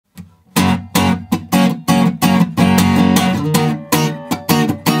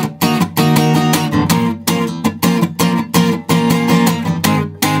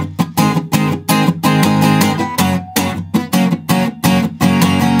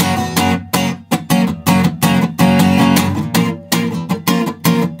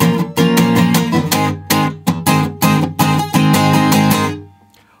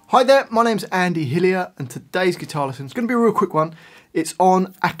Hi there, my name's Andy Hillier and today's guitar lesson is going to be a real quick one. It's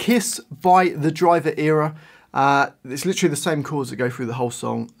on A Kiss by the Driver Era. It's literally the same chords that go through the whole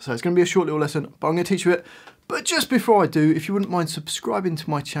song, so it's going to be a short little lesson, but I'm going to teach you it. But just before I do, if you wouldn't mind subscribing to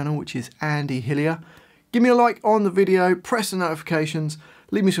my channel, which is Andy Hillier, give me a like on the video, press the notifications,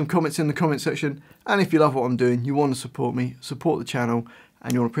 leave me some comments in the comment section, and if you love what I'm doing, you want to support me, support the channel,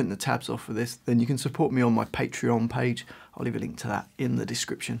 and you want to print the tabs off for this, then you can support me on my Patreon page. I'll leave a link to that in the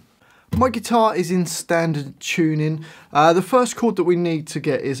description. My guitar is in standard tuning. The first chord that we need to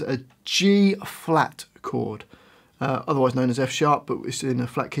get is a G flat chord, otherwise known as F sharp, but it's in a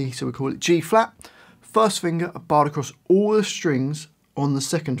flat key, so we call it G flat. First finger barred across all the strings on the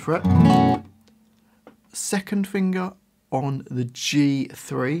second fret. Second finger on the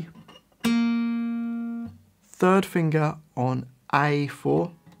G3. Third finger on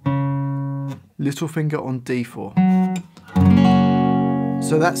A4. Little finger on D4.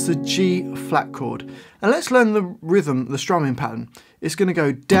 So that's the G flat chord. And let's learn the rhythm, the strumming pattern. It's going to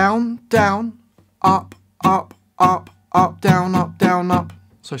go down, down, up, up, up, up, down, up, down, up.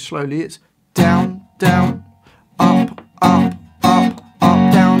 So slowly it's down, down, up, up, up,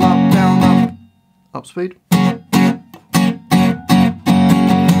 up, down, up, down, up. Up speed.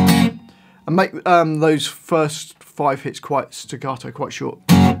 And make those first 5 hits quite staccato, quite short.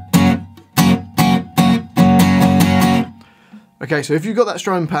 Okay, so if you've got that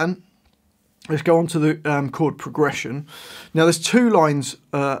strumming pattern, let's go on to the chord progression. Now there's 2 lines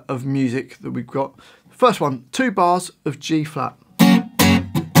of music that we've got. First one, 2 bars of G flat.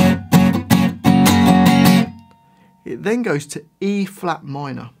 It then goes to E flat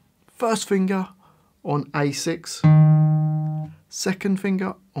minor. First finger on A6, second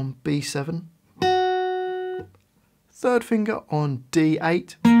finger on B7, third finger on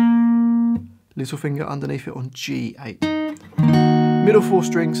D8, little finger underneath it on G8. Middle 4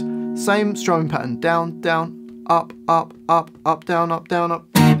 strings, same strumming pattern, down, down, up, up, up, up, down, up, down, up.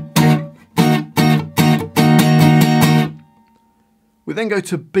 We then go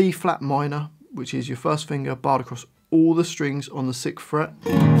to B flat minor, which is your first finger barred across all the strings on the 6th fret.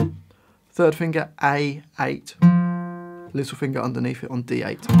 Third finger A8, little finger underneath it on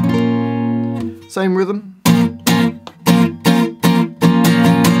D8. Same rhythm.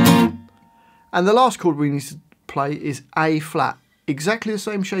 And the last chord we need to play is A flat. Exactly the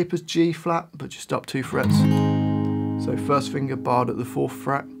same shape as G flat, but just up 2 frets. So first finger barred at the 4th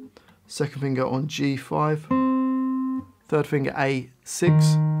fret, second finger on G5, third finger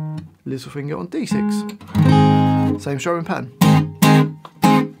A6, little finger on D6. Same strumming pattern.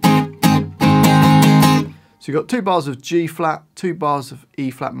 So you've got 2 bars of G flat, 2 bars of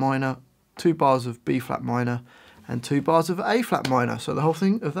E flat minor, 2 bars of B flat minor, and 2 bars of A flat minor. So the whole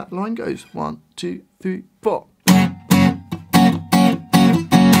thing of that line goes 1, 2, 3, 4.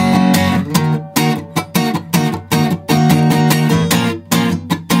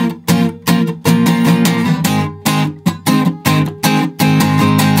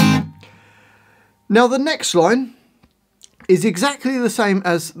 Now the next line is exactly the same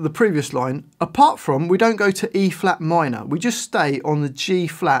as the previous line, apart from we don't go to E flat minor. We just stay on the G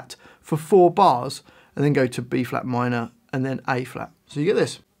flat for 4 bars and then go to B flat minor and then A flat. So you get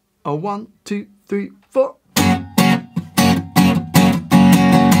this. A 1, 2, 3, 4.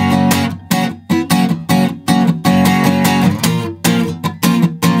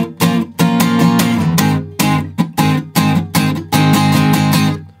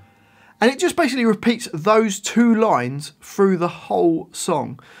 And it just basically repeats those 2 lines through the whole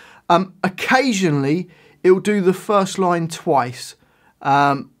song. Occasionally, it'll do the first line twice,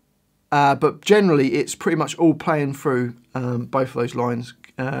 but generally it's pretty much all playing through both of those lines,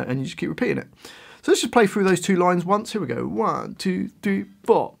 and you just keep repeating it. So let's just play through those 2 lines once. Here we go. 1, 2, 3,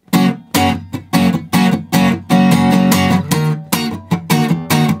 4.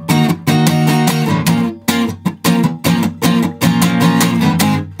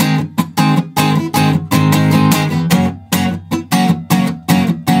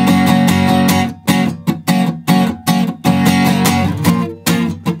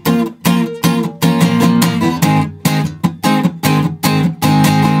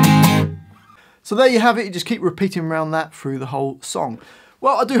 So there you have it, you just keep repeating around that through the whole song.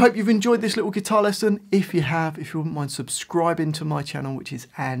 Well, I do hope you've enjoyed this little guitar lesson. If you have, if you wouldn't mind subscribing to my channel, which is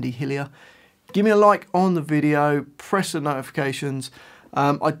Andy Hillier, give me a like on the video, press the notifications.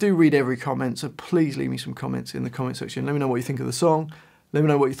 I do read every comment, so please leave me some comments in the comment section. Let me know what you think of the song. Let me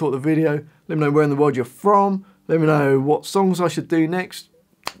know what you thought of the video. Let me know where in the world you're from. Let me know what songs I should do next.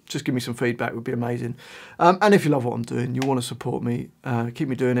 Just give me some feedback, it would be amazing. And if you love what I'm doing, you want to support me, keep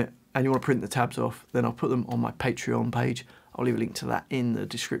me doing it, and you want to print the tabs off, then I'll put them on my Patreon page. I'll I'll leave a link to that in the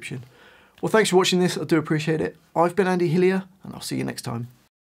description. Well, thanks for watching this. I do appreciate it. I've been Andy Hillier, and I'll see you next time.